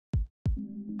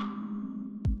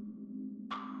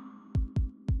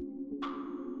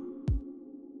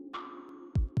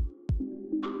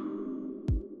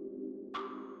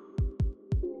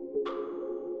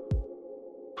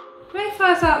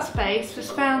Greyfriars Art Space was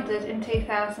founded in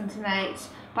 2008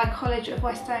 by College of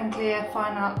West Anglia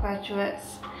Fine Art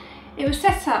graduates. It was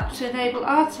set up to enable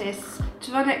artists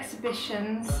to run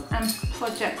exhibitions and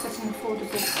projects at an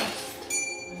affordable cost.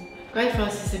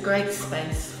 Greyfriars is a great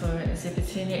space for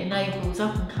exhibiting. It enables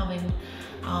up-and-coming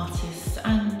artists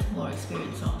and more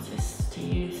experienced artists to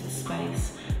use the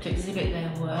space to exhibit their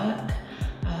work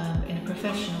in a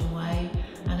professional way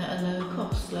and at a low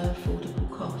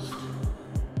affordable cost.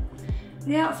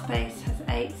 The art space has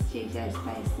 8 studio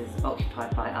spaces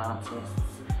occupied by artists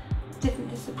of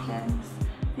different disciplines.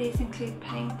 These include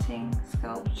painting,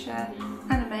 sculpture,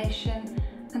 animation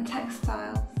and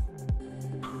textiles.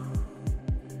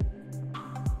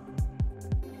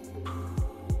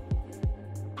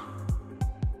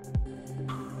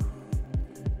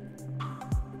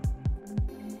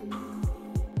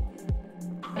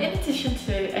 In addition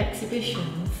to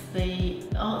exhibitions, the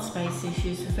art space is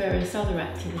used for various other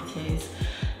activities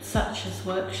such as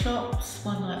workshops,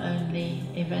 one-night-only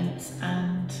events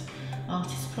and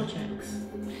artist projects.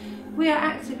 We are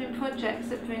active in projects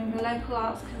that bring the local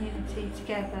arts community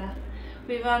together.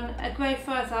 We run a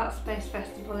Greyfriars Art Space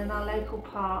festival in our local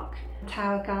park,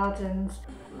 Tower Gardens.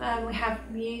 We have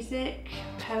music,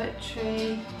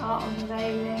 poetry, art on the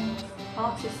railings,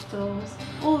 artist stalls,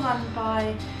 all run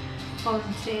by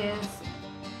volunteers.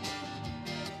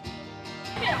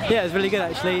 Yeah, it was really good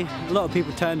actually. A lot of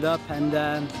people turned up and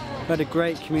we had a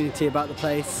great community about the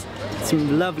place.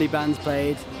 Some lovely bands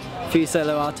played, a few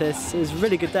solo artists. It was a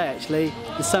really good day actually.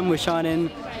 The sun was shining,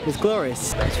 it was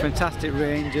glorious. It's a fantastic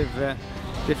range of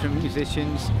different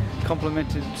musicians,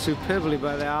 complemented superbly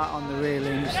by the art on the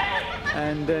railings,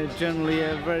 and generally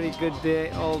a very good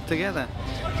day altogether.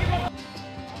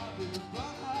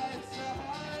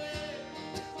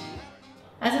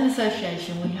 As an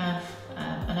association, we have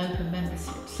an open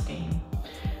membership scheme.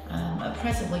 At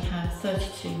present we have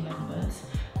 32 members,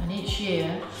 and each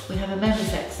year we have a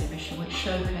members exhibition which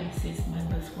showcases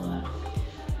members' work.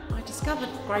 I discovered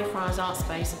Greyfriars Art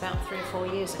Space about 3 or 4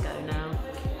 years ago now,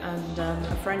 and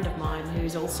a friend of mine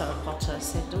who's also a potter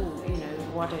said, "Oh, you know,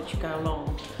 why don't you go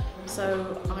along?"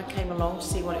 So I came along to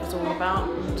see what it was all about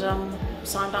and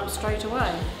signed up straight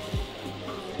away,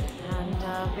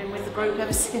 and been with the group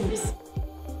ever since.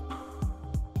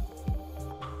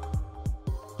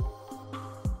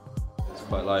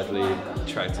 Quite lively,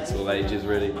 attracted to all ages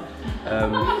really.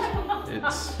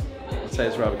 I'd say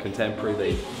it's rather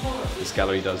contemporary. This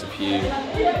gallery does a few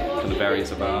kind of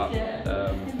areas of art,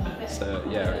 so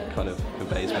yeah, it kind of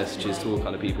conveys messages to all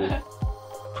kind of people.